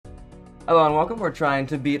Hello and welcome. We're trying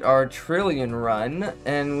to beat our trillion run,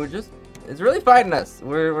 and it's really fighting us.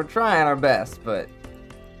 We're trying our best, but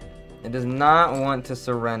it does not want to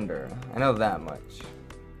surrender. I know that much.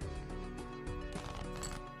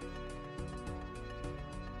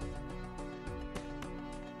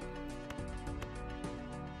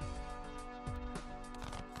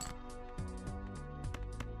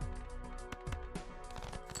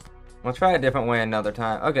 We'll try a different way another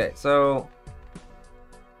time. Okay, so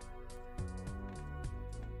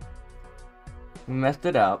we messed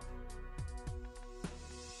it up.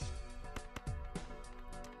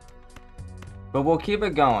 But we'll keep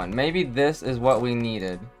it going. Maybe this is what we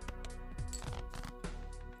needed.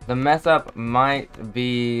 The mess up might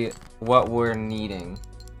be what we're needing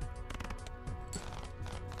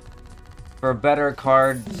for better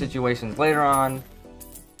card situations later on.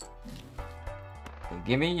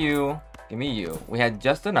 Give me you. Give me you. We had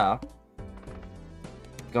just enough.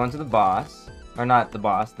 Go into the boss. Or not the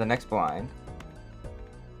boss, the next blind.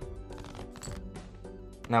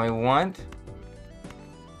 Now we want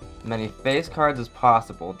as many face cards as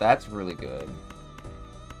possible. That's really good.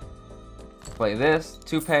 Play this.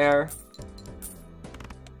 2-pair.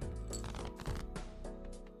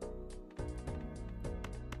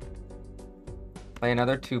 Play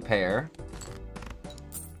another 2-pair.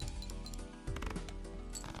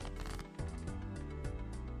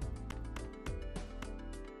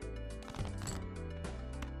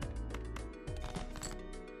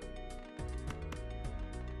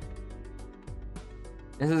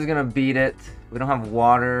 This is gonna beat it. We don't have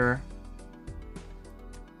water.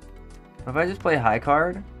 If I just play high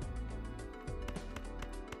card?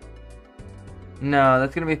 No,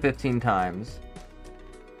 that's gonna be 15 times.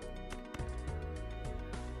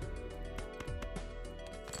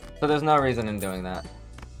 So there's no reason in doing that.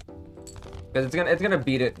 Because it's gonna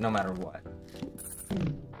beat it no matter what.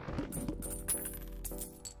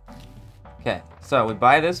 Okay, so we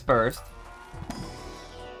buy this first.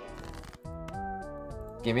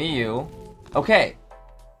 Give me you. Okay.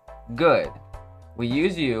 Good. We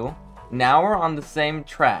use you. Now we're on the same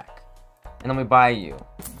track. And then we buy you.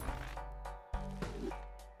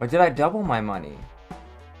 Or did I double my money?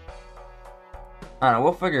 I don't know.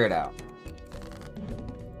 We'll figure it out.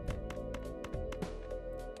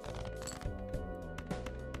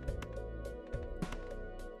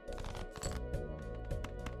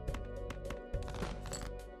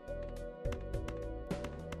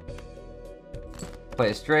 Play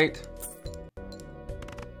it straight.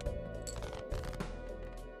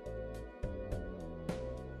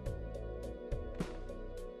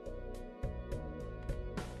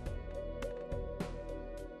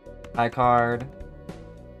 High card.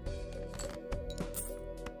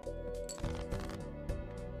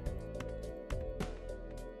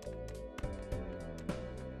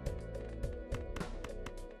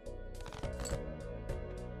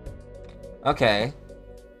 Okay.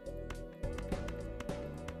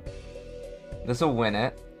 This will win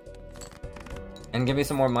it. And give me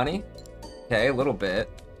some more money? Okay, a little bit.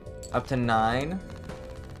 Up to 9.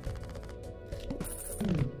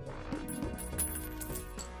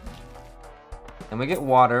 And we get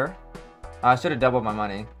water. I should have doubled my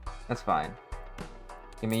money. That's fine.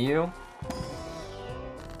 Give me you.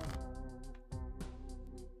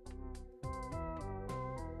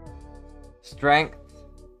 Strength.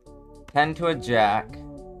 10 to a jack.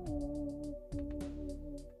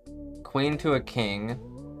 Queen to a king.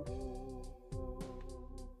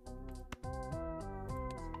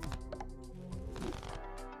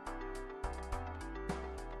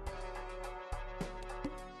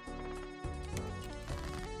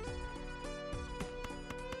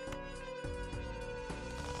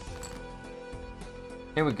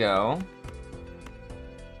 Here we go.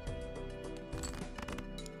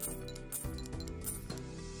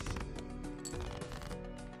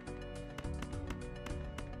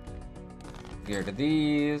 Get rid of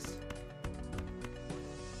these.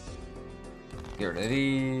 Get rid of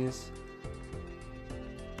these.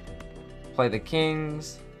 Play the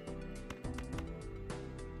kings.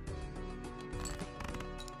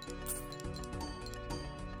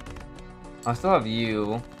 I still have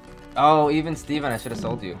you. Oh, even Steven, I should have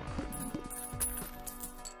sold you.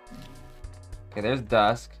 Okay, there's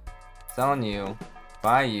Dusk. Selling you.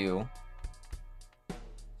 Buy you.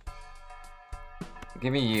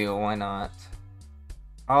 Give me you, why not?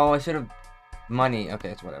 Oh, I should have... Money. Okay,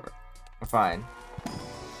 it's whatever. We're fine.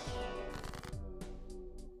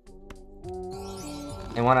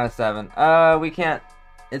 And 1 out of 7. We can't...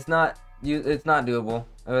 It's not doable.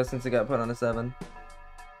 Since it got put on a 7.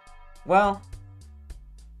 Well...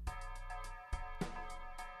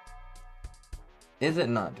 Is it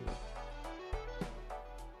not doable?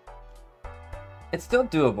 It's still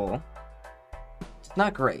doable. It's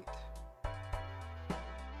not great.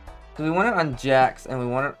 So we want it on jacks, and we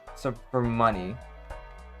want it for money.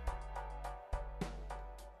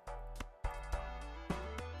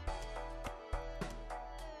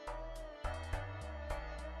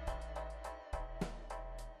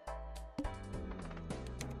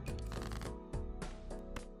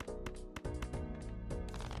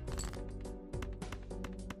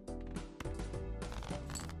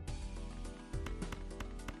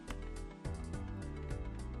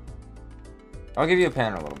 I'll give you a pair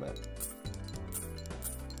in a little bit.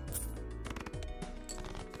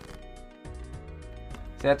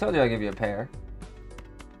 See, I told you I'd give you a pair.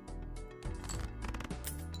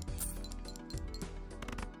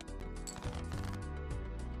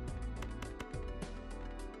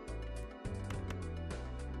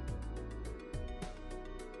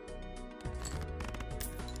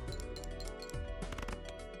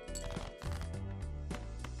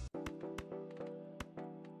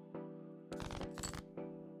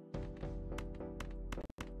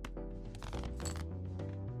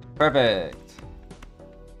 Perfect.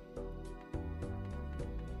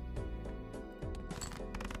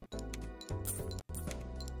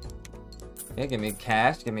 Okay, give me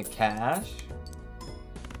cash, give me cash.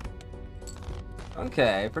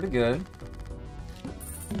 Okay, pretty good.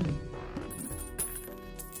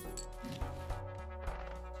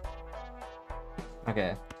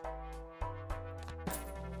 Okay.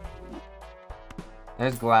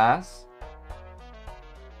 There's glass.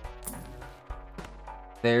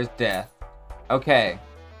 There's death. Okay.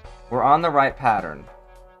 We're on the right pattern.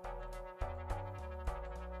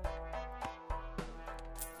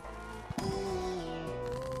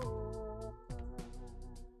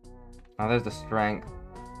 Oh, there's the strength.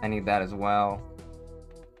 I need that as well.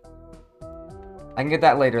 I can get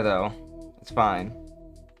that later, though. It's fine.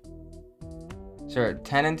 Sure,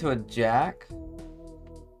 10 into a jack.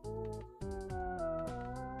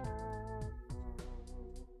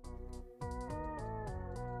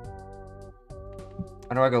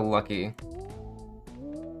 How do I go lucky?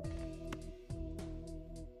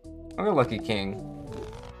 I'll go lucky king.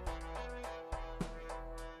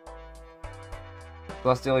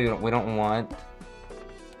 Celestial, we don't want.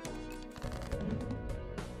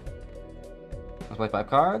 Let's play 5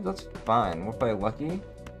 cards? That's fine. We'll play lucky.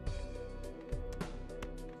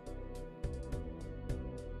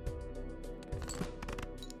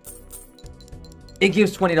 It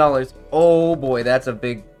gives $20. Oh boy, that's a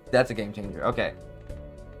game changer. Okay.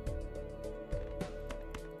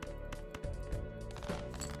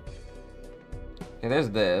 Okay,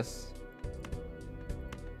 there's this.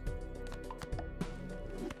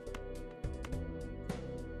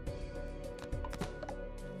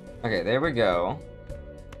 Okay, there we go.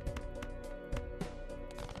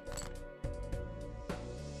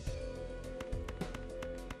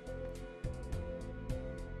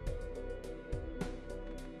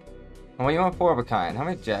 Oh, you want 4 of a kind. How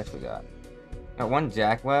many jacks we got? Got 1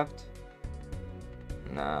 jack left?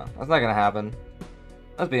 No, that's not gonna happen.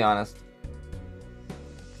 Let's be honest.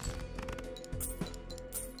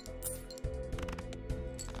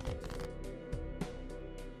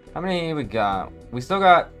 How many we got? We still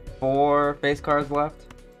got 4 face cards left.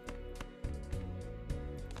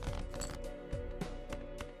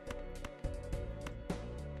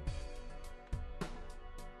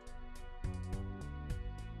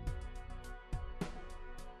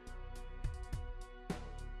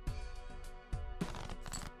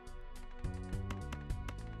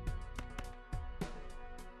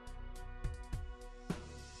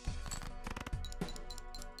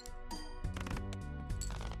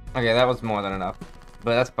 Okay, that was more than enough,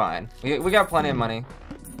 but that's fine. We got plenty of money.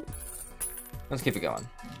 Let's keep it going.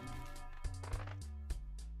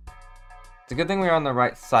 It's a good thing we're on the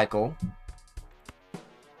right cycle.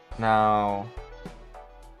 Now,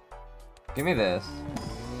 give me this.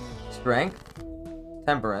 Strength?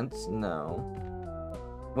 Temperance? No.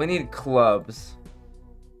 We need clubs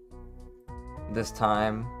this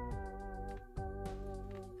time.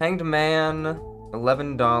 Hanged Man,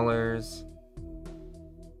 $11.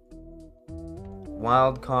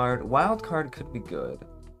 Wild card. Wild card could be good.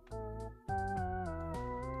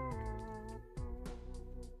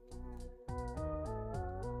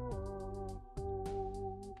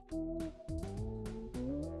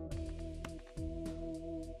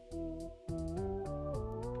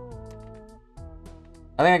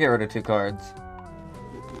 I think I get rid of 2 cards.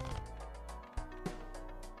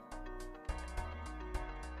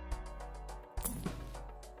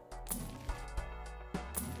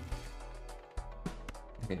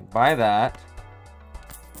 Okay, buy that.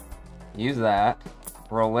 Use that.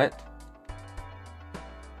 Roll it.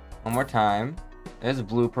 One more time. There's a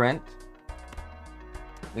blueprint.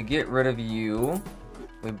 We get rid of you.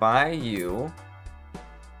 We buy you.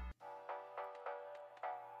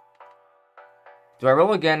 Do I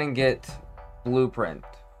roll again and get blueprint?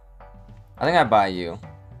 I think I buy you.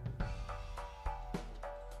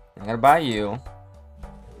 I'm gonna buy you.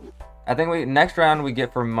 I think next round we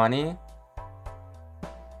get for money.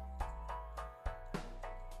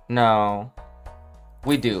 No.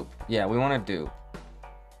 We dupe. Yeah, we want to dupe.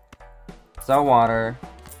 Sell water.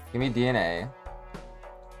 Give me DNA.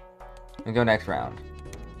 And go next round.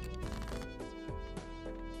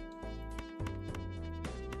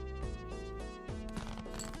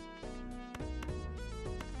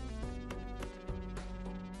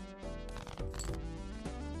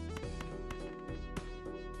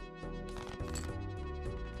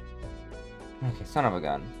 Okay, son of a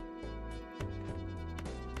gun.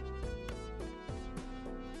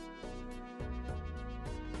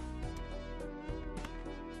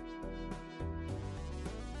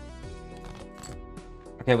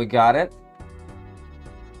 Okay, we got it.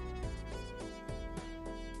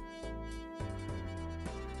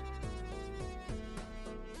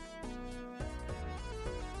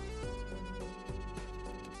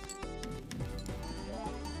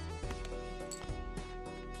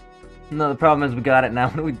 No, the problem is we got it now.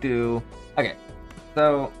 What do we do? Okay,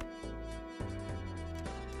 so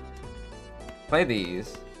play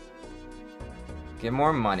these. Get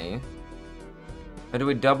more money. Or do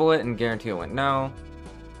we double it and guarantee a win? No.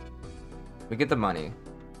 We get the money.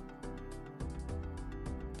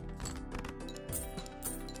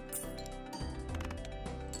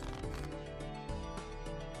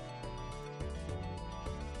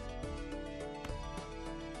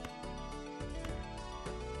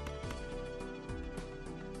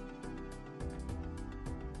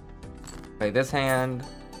 Play this hand.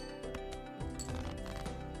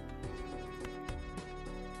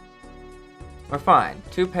 We're fine.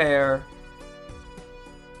 2 pair.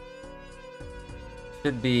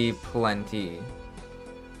 Should be plenty.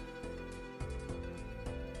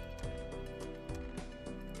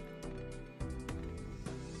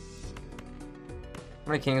 How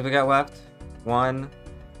many kings we got left? 1.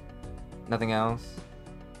 Nothing else.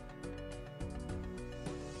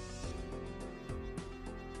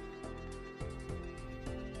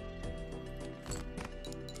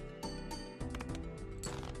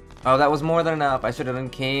 Oh, that was more than enough. I should have done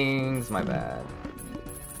kings. My bad.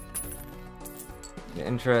 The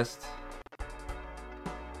interest.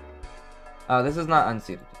 Oh, this is not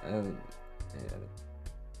unseated. Yeah.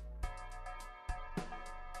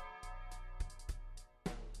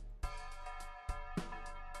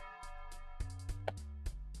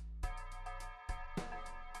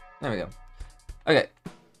 There we go. Okay.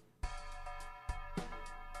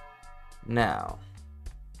 Now.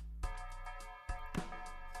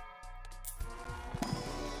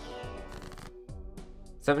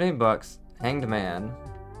 $17. Hanged Man.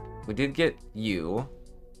 We did get you.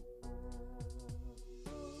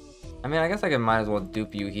 I mean, I guess I might as well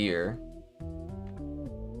dupe you here.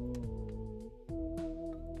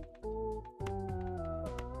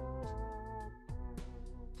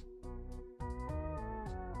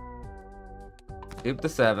 Dupe the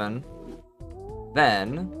 7.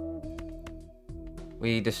 Then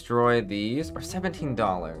we destroy these. Or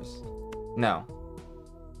 $17. No.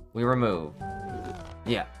 We remove.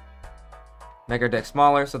 Yeah. Make our deck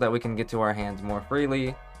smaller so that we can get to our hands more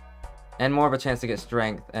freely. And more of a chance to get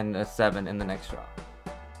strength and a 7 in the next draw.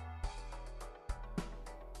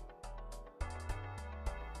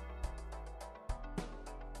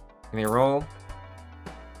 Give me a roll.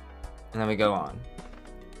 And then we go on.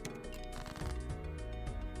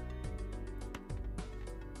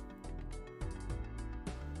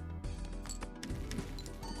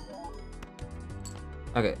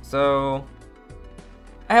 Okay, so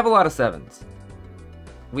I have a lot of 7s.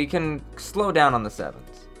 We can slow down on the 7s.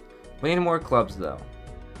 We need more clubs, though.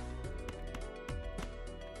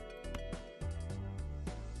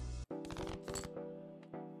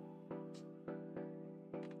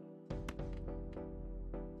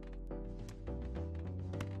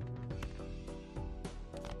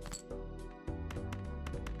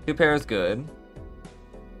 Two pair is good.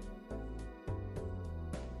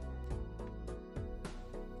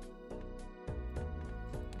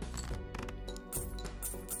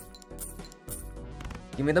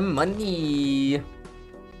 Give me the money.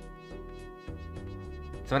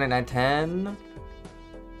 7, 8, 9, 10.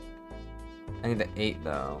 I need the 8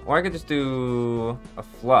 though. Or I could just do a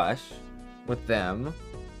flush with them.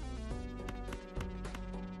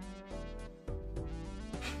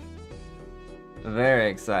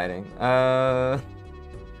 Very exciting. Okay,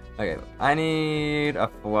 Okay, I need a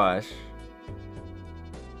flush.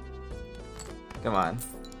 Come on.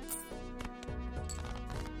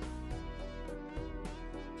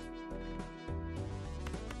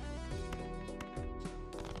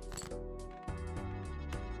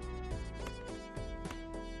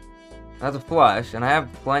 That's a flush, and I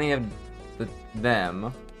have plenty of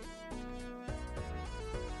them.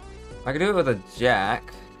 I could do it with a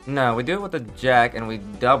jack. No, we do it with a jack and we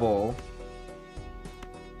double.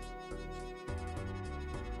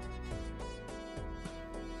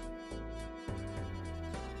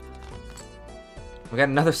 We got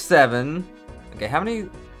another 7. Okay, how many?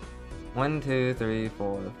 1, 2, 3,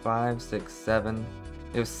 4, 5, 6, 7.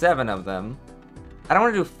 There's 7 of them. I don't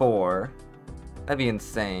want to do 4. That'd be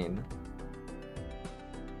insane.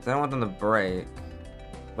 I don't want them to break.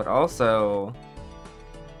 But also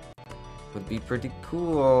would be pretty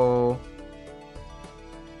cool.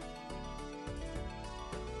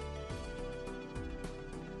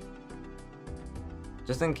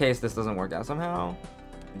 Just in case this doesn't work out somehow,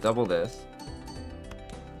 double this.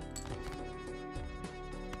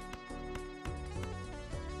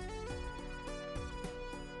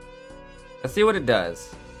 Let's see what it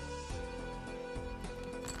does.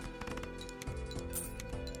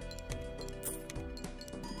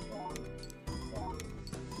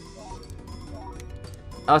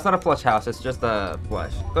 Oh, it's not a flush house, it's just a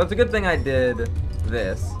flush. So it's a good thing I did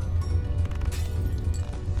this.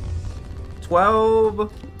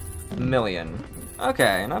 12 million.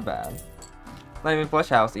 Okay, not bad. Not even flush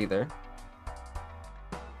house either.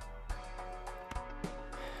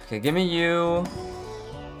 Okay, give me you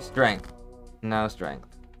strength. No strength.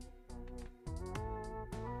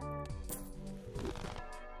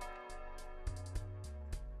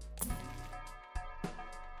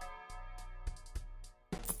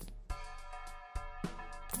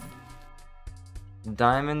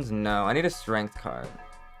 Diamonds? No. I need a strength card.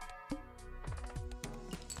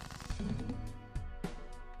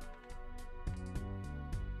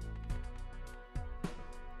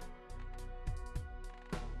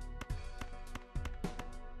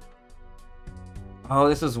 Oh,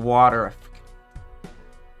 this is water.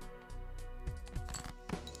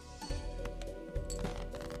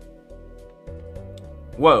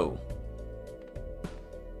 Whoa.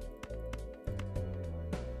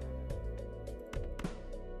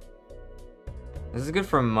 This is good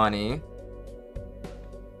for money.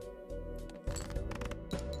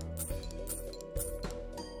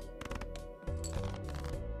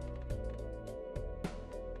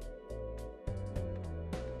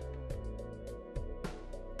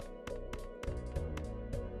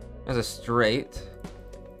 There's a straight.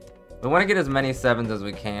 We want to get as many 7s as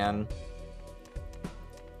we can.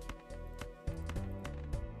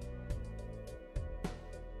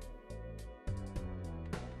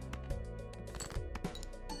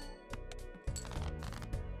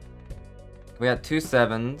 We got 2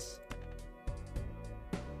 7s.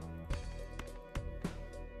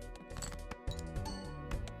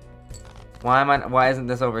 Why isn't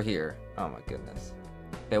this over here? Oh my goodness.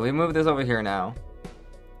 Okay, we move this over here now.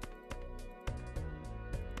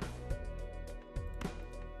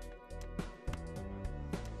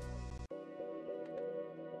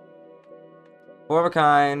 Four of a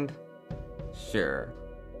kind. Sure.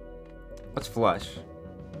 Let's flush.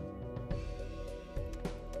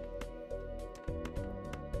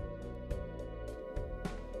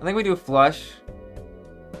 I think we do flush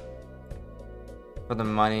for the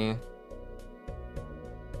money.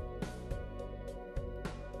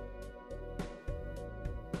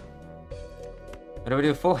 Or do we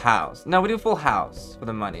do full house? No, we do full house for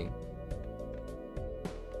the money.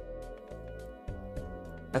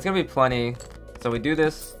 That's gonna be plenty. So we do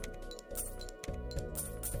this.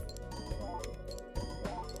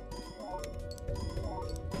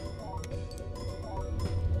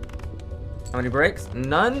 How many breaks?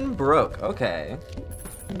 None broke. Okay.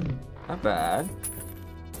 Not bad.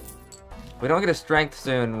 If we don't get a strength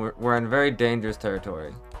soon, we're in very dangerous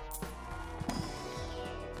territory.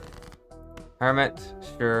 Hermit,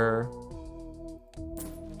 sure.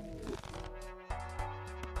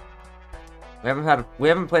 We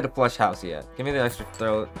haven't played a flush house yet. Give me the extra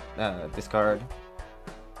throw discard.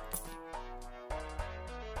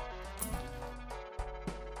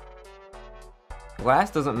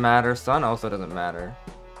 Glass doesn't matter, sun also doesn't matter.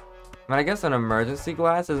 I mean, I guess an emergency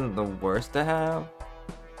glass isn't the worst to have.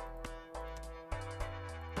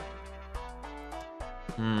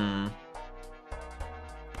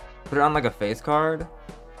 Put it on like a face card?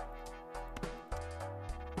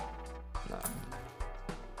 No.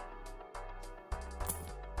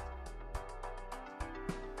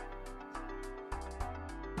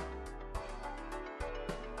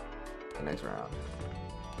 the next round.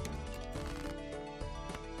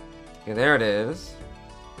 Okay, there it is.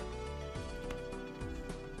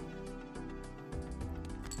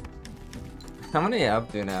 How many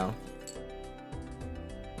up to now?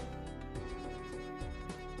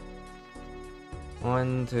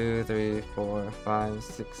 One, 2, 3, 4, 5,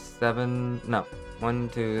 6, 7. No. 1,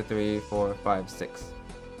 2, 3, 4, 5, 6.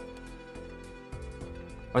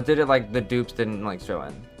 Or did it like the dupes didn't like show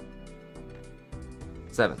in?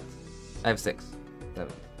 7. I have 6.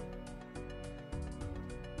 7.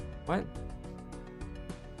 What?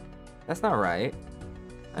 That's not right.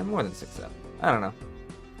 I have more than 6 7. I don't know.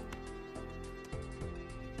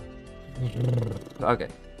 Okay.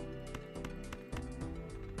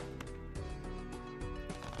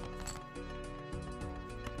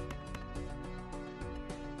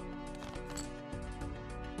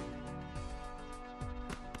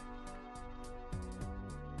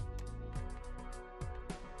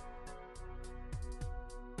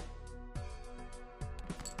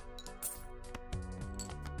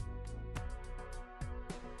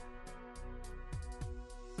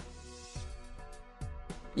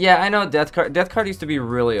 Yeah, I know Death Card. Death Card used to be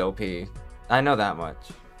really OP. I know that much.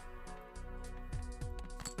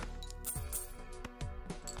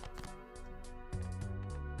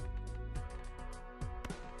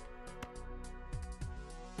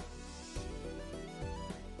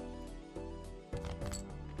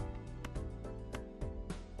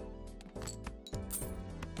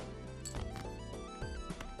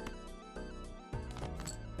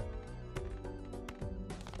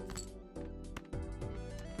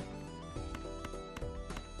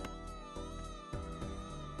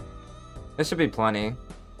 This should be plenty.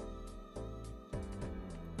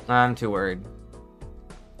 I'm too worried.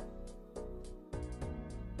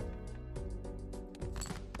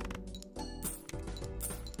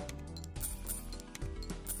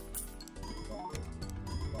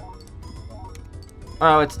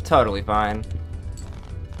 Oh, it's totally fine.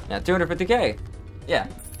 Yeah, 250k. Yeah,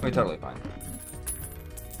 we're totally fine.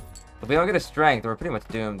 If we don't get a strength, we're pretty much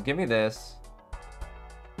doomed. Give me this.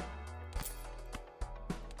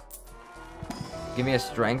 Give me a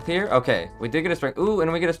strength here? Okay, we did get a strength. Ooh,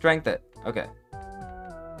 and we get a strength it. Okay.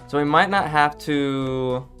 So we might not have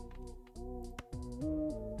to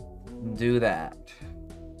do that.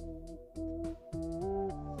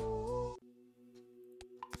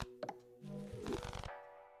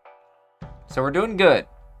 So we're doing good.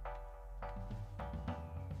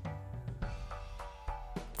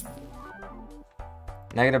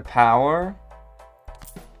 Negative power.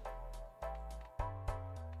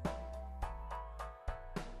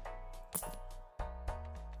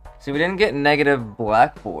 See, we didn't get negative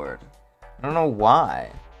blackboard. I don't know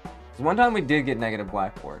why. 'Cause one time we did get negative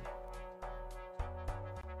blackboard.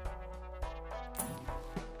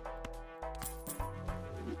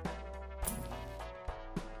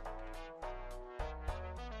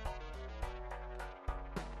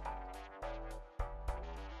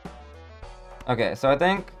 Okay, so I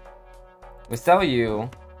think we sell you,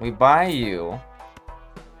 we buy you.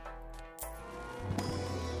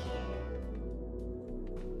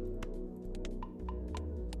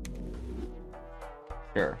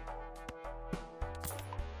 Sure.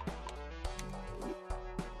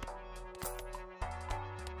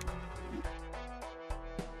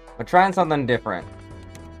 We're trying something different.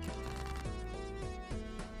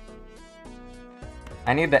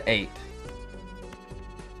 I need the 8.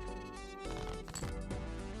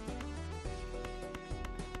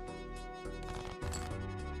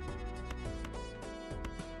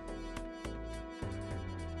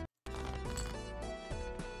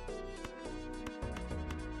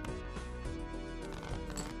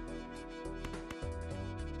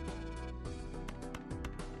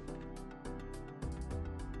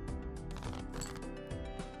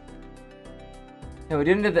 Yeah, we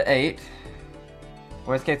didn't do the 8.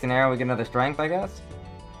 Worst case scenario, we get another strength, I guess.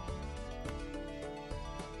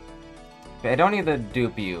 Okay, I don't need to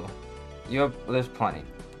dupe you. You have, there's plenty.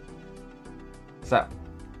 So,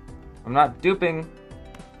 I'm not duping.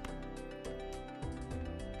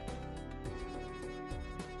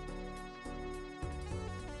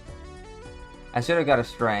 I should have got a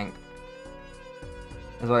strength.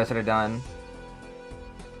 Is what I should have done.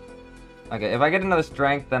 Okay, if I get another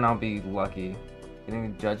strength, then I'll be lucky.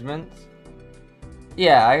 Getting judgments?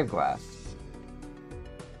 Yeah, I have glass.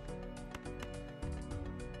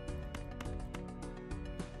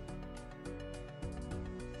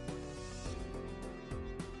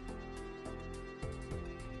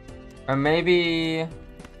 Or maybe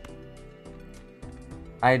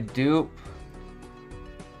I dupe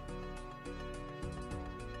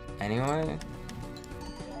anyway.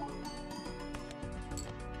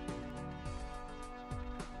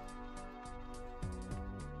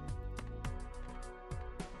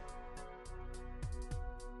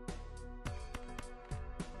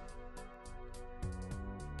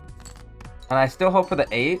 And I still hope for the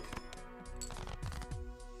 8.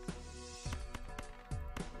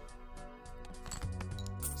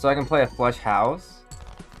 So I can play a flush house.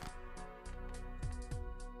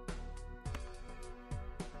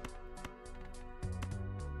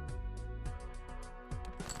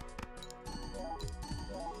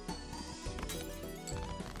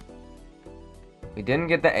 We didn't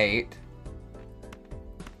get the 8.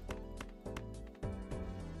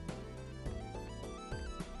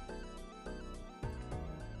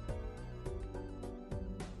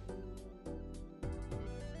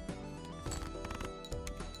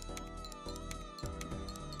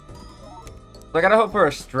 So I gotta hope for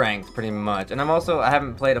a strength, pretty much. And I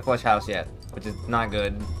haven't played a flush house yet, which is not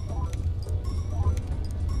good.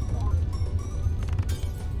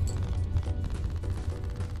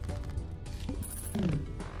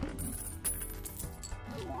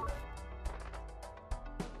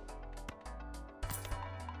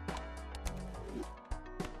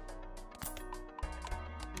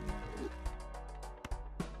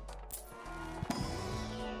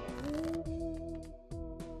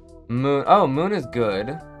 Moon. Oh, moon is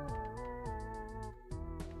good.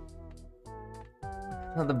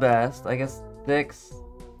 Not the best. I guess 6,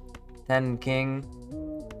 10 king.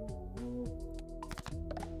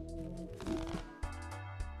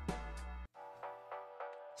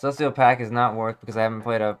 Celestial pack is not worth because I haven't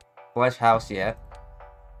played a flesh house yet.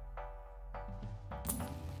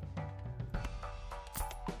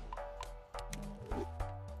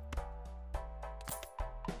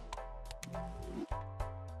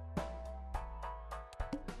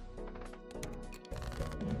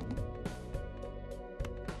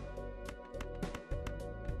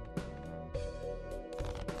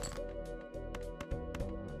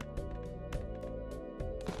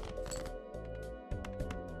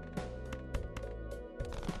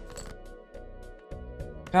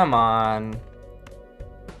 Come on.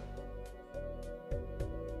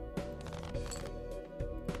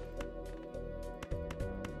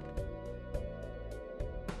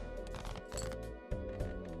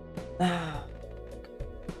 The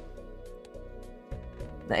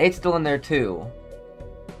 8's still in there too.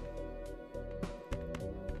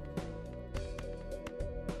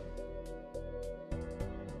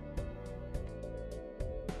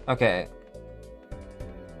 Okay.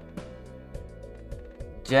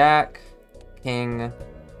 Jack, king.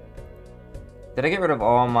 Did I get rid of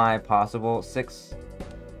all my possible 6?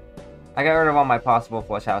 I got rid of all my possible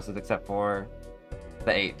flush houses except for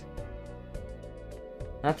the 8.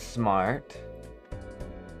 That's smart.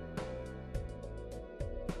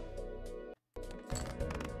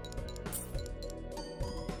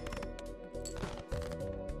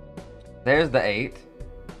 There's the 8.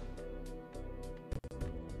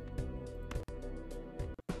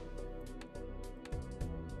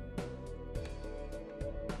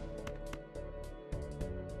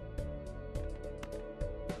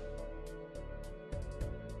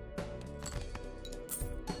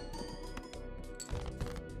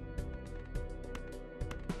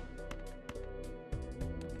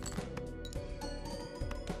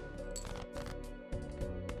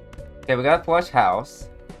 Okay, we got a flush house.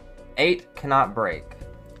 8 cannot break.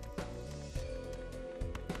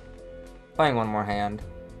 Playing one more hand.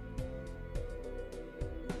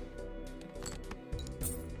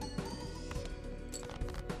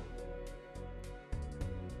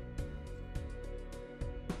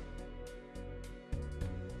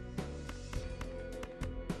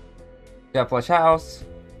 Got flush house.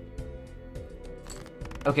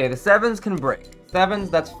 Okay, the 7s can break.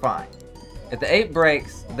 7s, that's fine. If the 8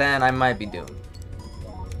 breaks, then I might be doomed.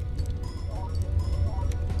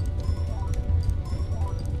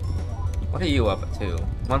 What are you up to?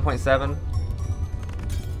 1.7?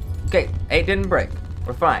 Okay, 8 didn't break.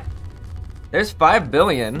 We're fine. There's 5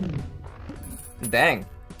 billion. Dang.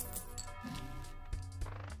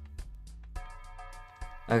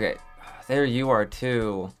 Okay, there you are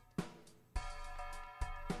too.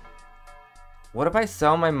 What if I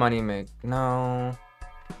sell my money make? No.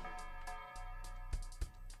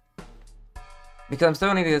 Because I'm still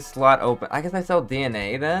gonna need a slot open. I guess I sell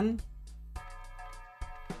DNA then?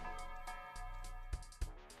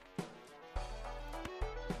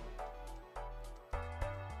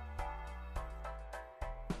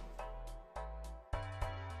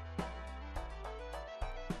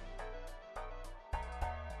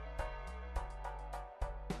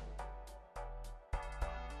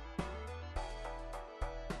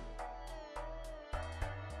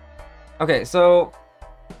 Okay, so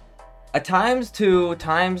a times 2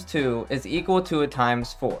 times 2 is equal to a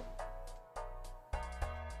times 4.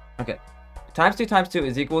 Okay. Times 2 times 2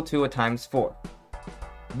 is equal to a times 4.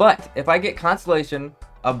 But if I get constellation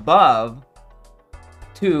above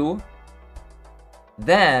 2,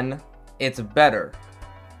 then it's better.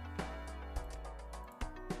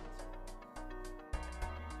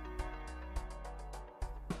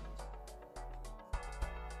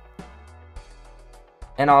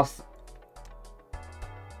 And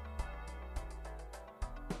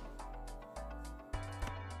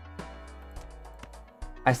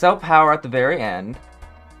I sell power at the very end.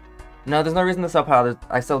 No, there's no reason to sell power.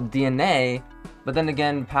 I sell DNA, but then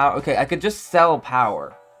again, power. Okay, I could just sell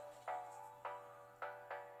power.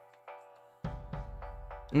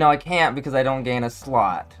 No, I can't because I don't gain a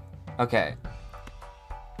slot. Okay.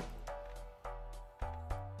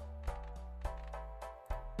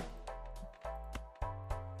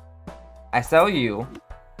 I sell you.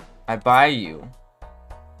 I buy you.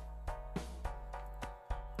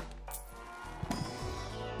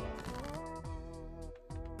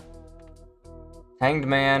 Hanged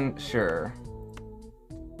man, sure.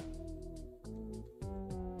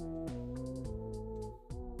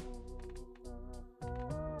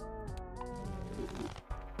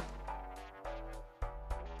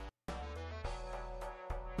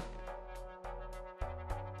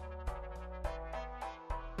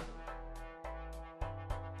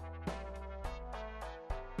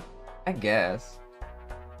 I guess.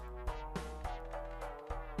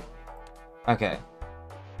 Okay.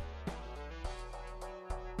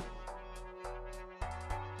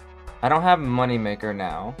 I don't have moneymaker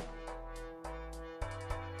now.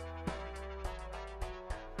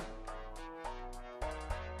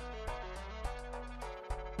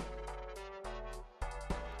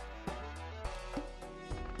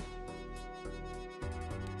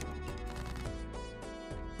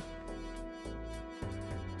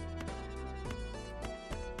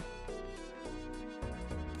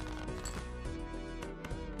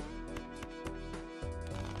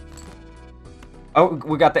 Oh,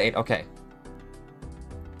 we got the 8. Okay.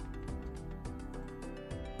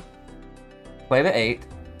 Play the 8.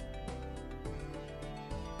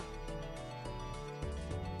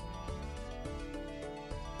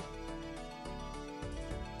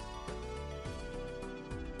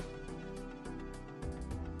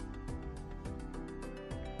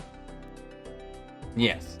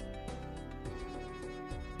 Yes.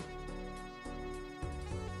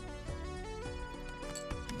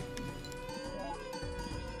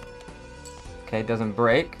 Okay, doesn't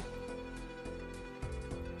break.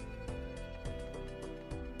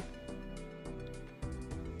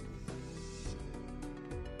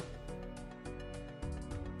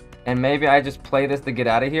 And maybe I just play this to get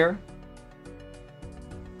out of here.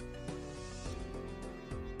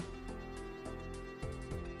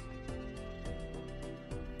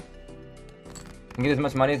 And get as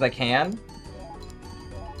much money as I can.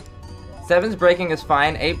 7's breaking is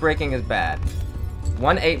fine, 8 breaking is bad.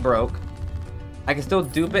 1 8 broke. I can still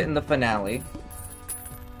dupe it in the finale.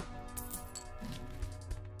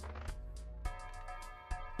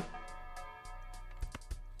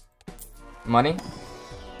 Money?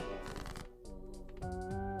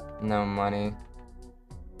 No money.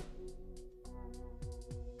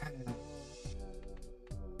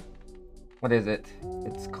 What is it?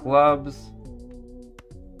 It's clubs.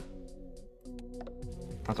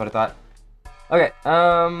 That's what I thought. Okay,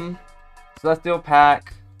 Celestial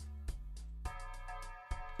pack.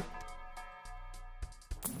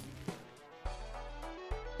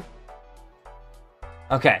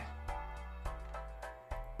 Okay.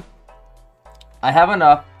 I have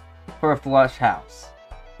enough for a flush house.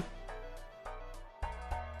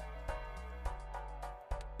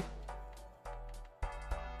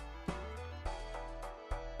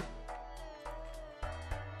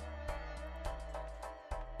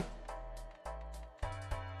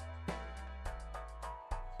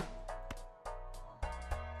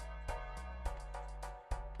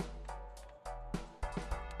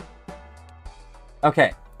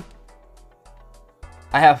 Okay.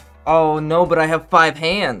 I have... Oh, no, but I have 5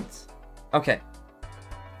 hands. Okay.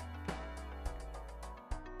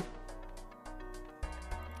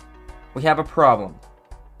 We have a problem.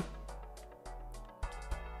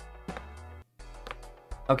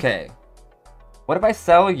 Okay. What if I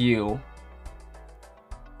sell you?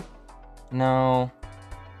 No.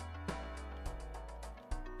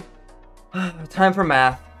 Time for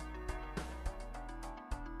math.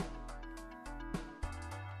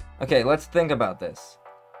 Okay, let's think about this.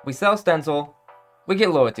 We sell stencil, we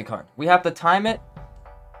get loyalty card. We have to time it.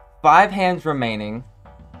 5 hands remaining.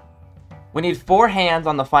 We need 4 hands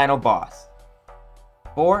on the final boss.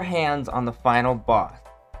 4 hands on the final boss.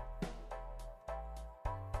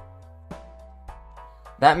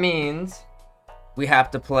 That means we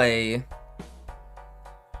have to play...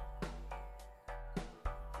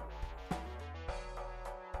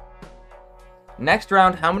 Next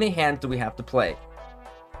round, how many hands do we have to play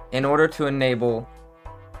in order to enable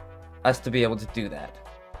us to be able to do that?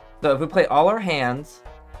 So if we play all our hands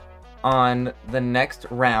on the next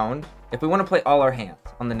round, if we want to play all our hands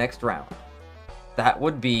on the next round, that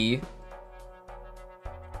would be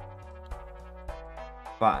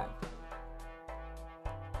 5.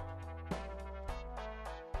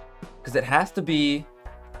 Because it has to be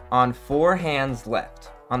on 4 hands left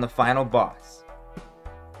on the final boss.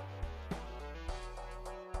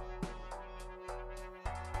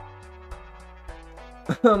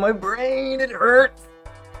 My brain, it hurts.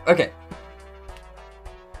 Okay.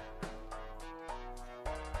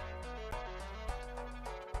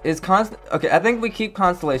 Okay, I think we keep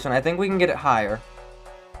Constellation. I think we can get it higher.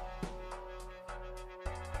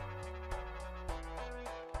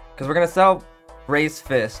 Because we're going to sell Raise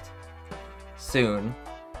Fist soon.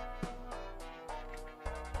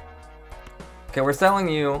 Okay, we're selling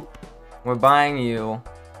you. We're buying you.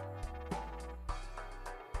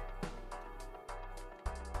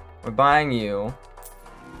 We're buying you.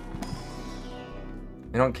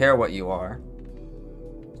 We don't care what you are.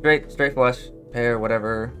 Straight flush, pair,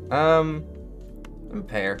 whatever.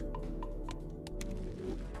 Pair.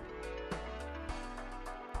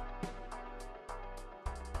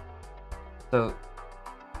 So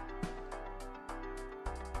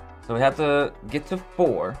we have to get to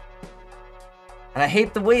 4. And I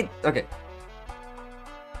hate the wait. Okay.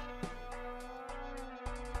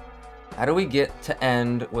 How do we get to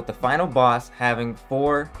end with the final boss having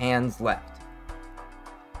 4 hands left?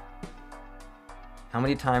 How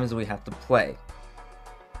many times do we have to play?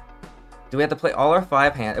 Do we have to play all our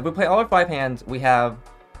 5 hands? If we play all our 5 hands, we have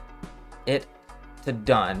it to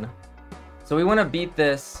done. So we want to beat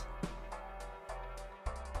this.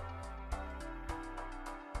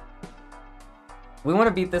 We want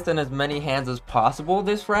to beat this in as many hands as possible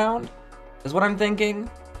this round, is what I'm thinking.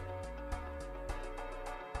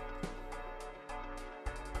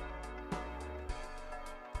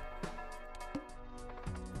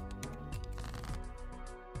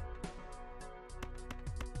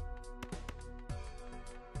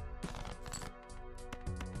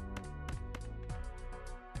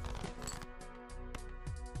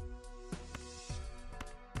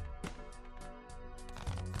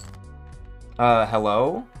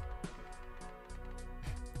 Hello?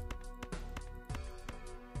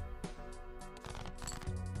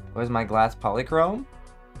 Where's my glass polychrome?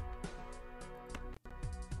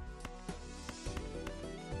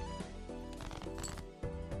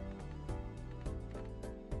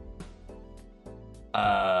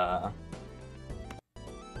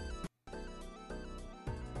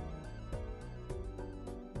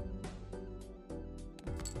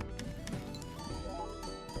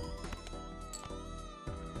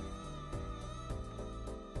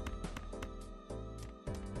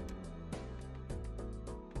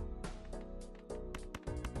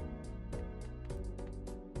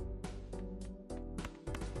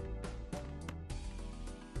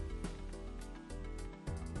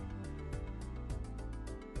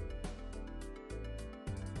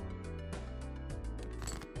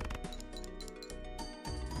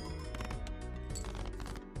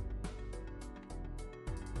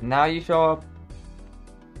 Now you show up.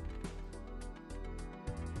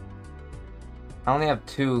 I only have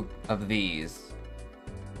 2 of these.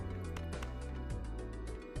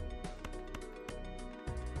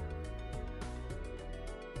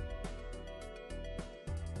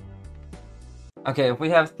 Okay, if we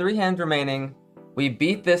have 3 hands remaining, we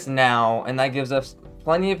beat this now, and that gives us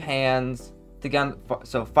plenty of hands to get.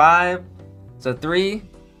 So 5, so 3,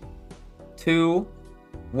 2,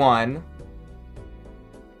 1.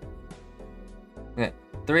 Okay,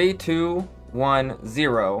 3, 2, 1,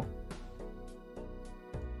 0.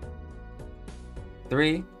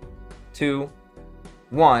 3, 2,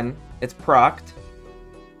 1. It's procced.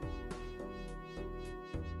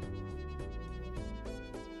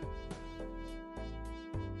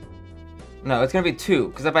 No, it's gonna be 2,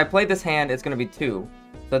 because if I play this hand, it's gonna be 2.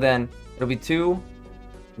 So then it'll be 2,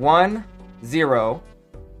 1, 0.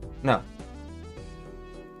 No.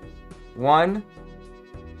 1,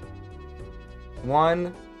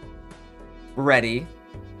 1, ready.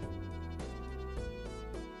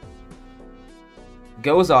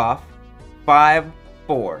 Goes off. 5,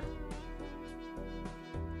 4.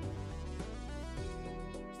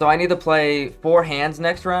 So I need to play 4 hands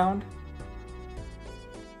next round.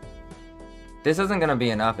 This isn't gonna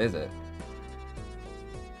be enough, is it?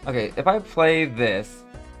 Okay, if I play this,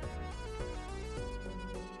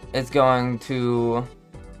 It's going to...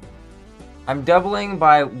 I'm doubling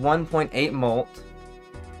by 1.8 molt.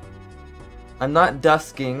 I'm not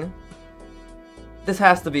dusking. This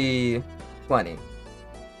has to be plenty.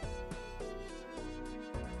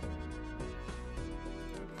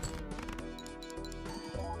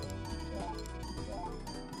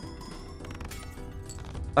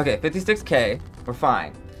 Okay, 56k. We're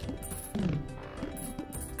fine.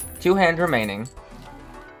 2 hands remaining.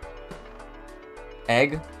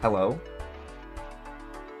 Egg, hello.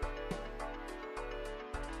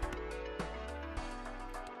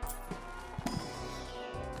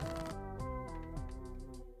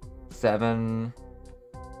 Seven.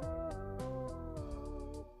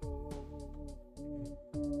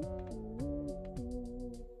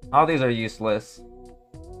 All these are useless.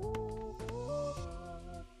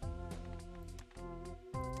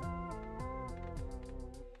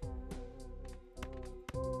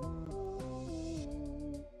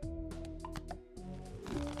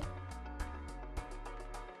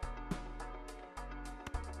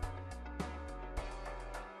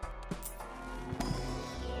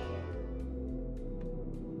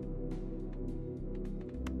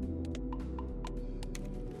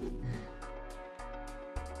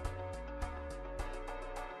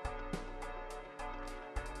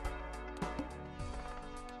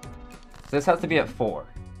 So this has to be at 4.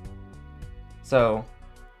 So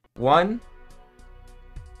 1,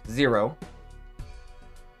 0.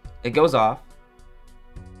 It goes off.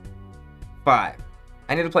 5.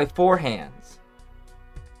 I need to play 4 hands.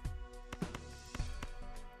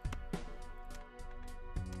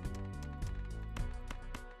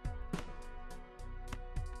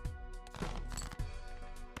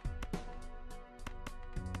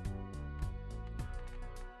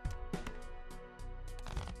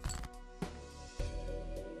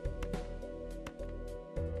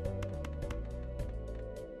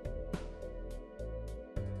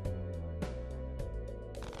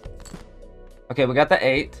 Okay, we got the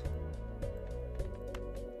 8.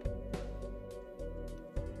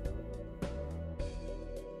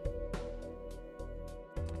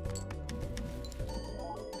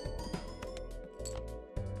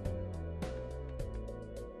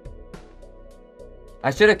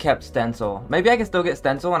 I should have kept stencil. Maybe I can still get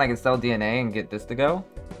stencil and I can sell DNA and get this to go.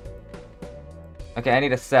 Okay, I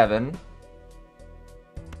need a 7.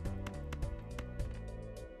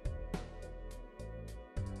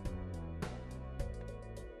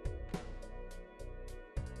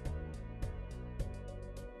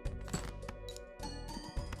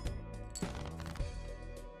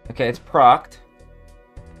 Okay, it's procced.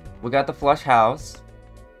 We got the flush house.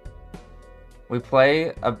 We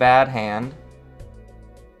play a bad hand.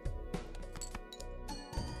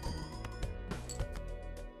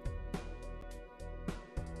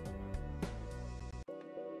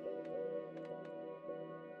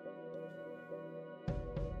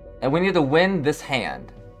 And we need to win this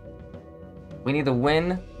hand. We need to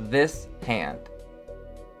win this hand.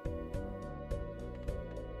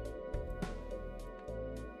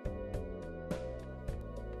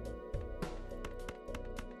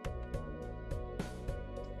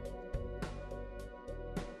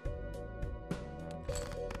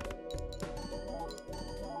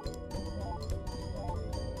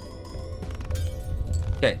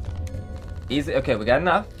 Okay. Easy. Okay, we got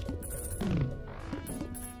enough.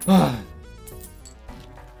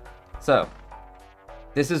 So,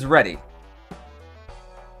 this is ready.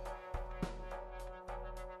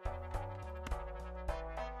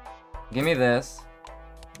 Give me this.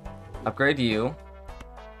 Upgrade you.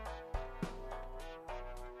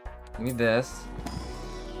 Give me this.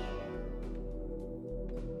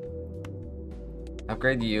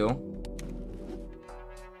 Upgrade you.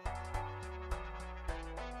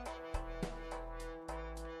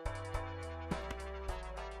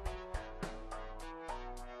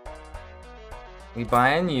 We buy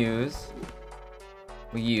and use.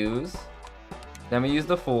 We use. Then we use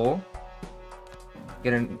the Fool.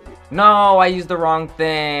 Get an... No, I used the wrong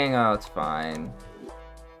thing. Oh, it's fine.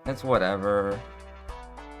 It's whatever.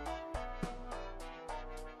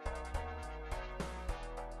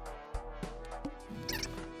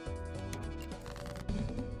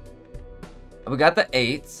 We got the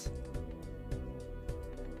 8s.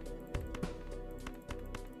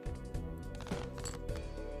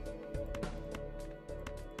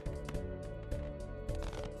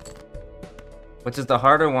 Which is the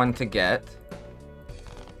harder one to get.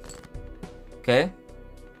 Okay.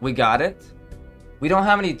 We got it. We don't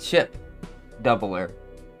have any chip doubler.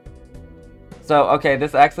 So, okay,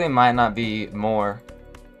 this actually might not be more.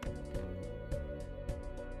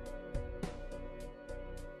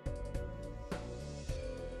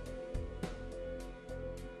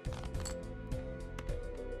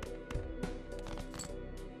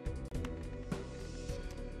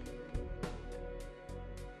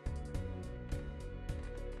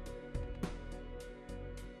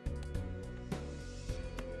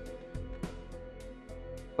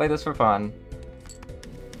 Play this for fun.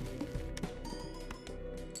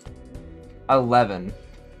 11.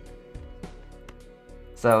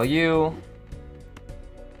 So you...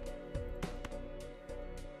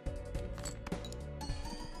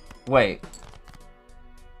 Wait.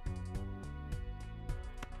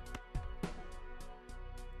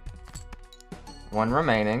 One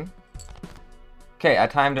remaining. Okay, I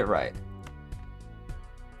timed it right.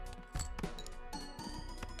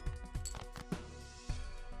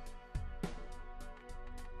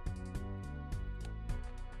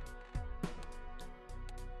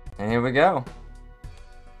 And here we go.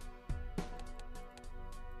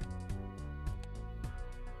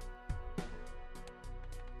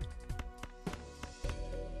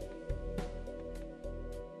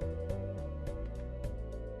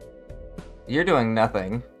 You're doing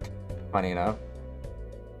nothing, funny enough.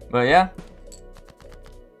 But yeah.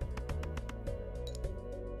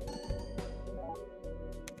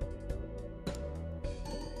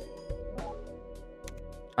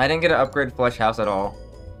 I didn't get to upgrade Flesh House at all.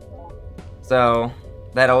 So,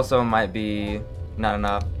 that also might be not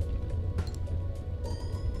enough.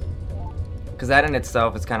 Because that in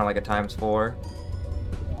itself is kind of like a ×4.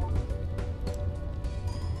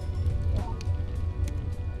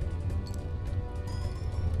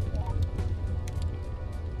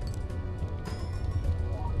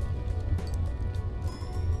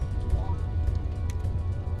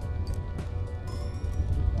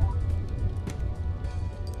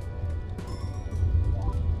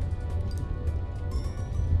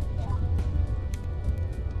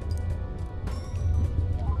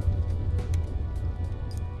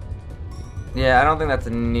 Yeah, I don't think that's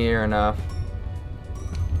near enough.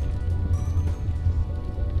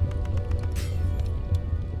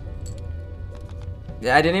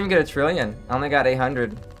 Yeah, I didn't even get a trillion. I only got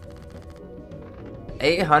 800.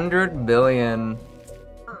 800 billion.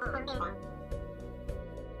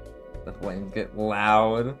 The flames get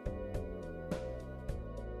loud.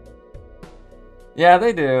 Yeah,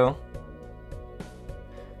 they do.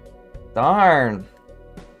 Darn.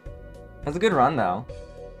 That's a good run, though.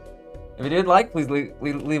 If you did like, please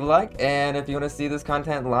leave a like, and if you want to see this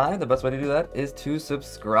content live, the best way to do that is to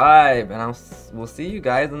subscribe, and we'll see you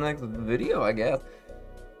guys in the next video, I guess.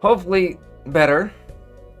 Hopefully, better.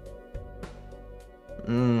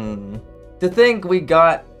 To think we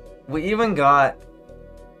even got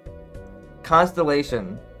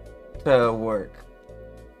Constellation to work,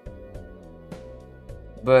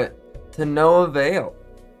 but to no avail.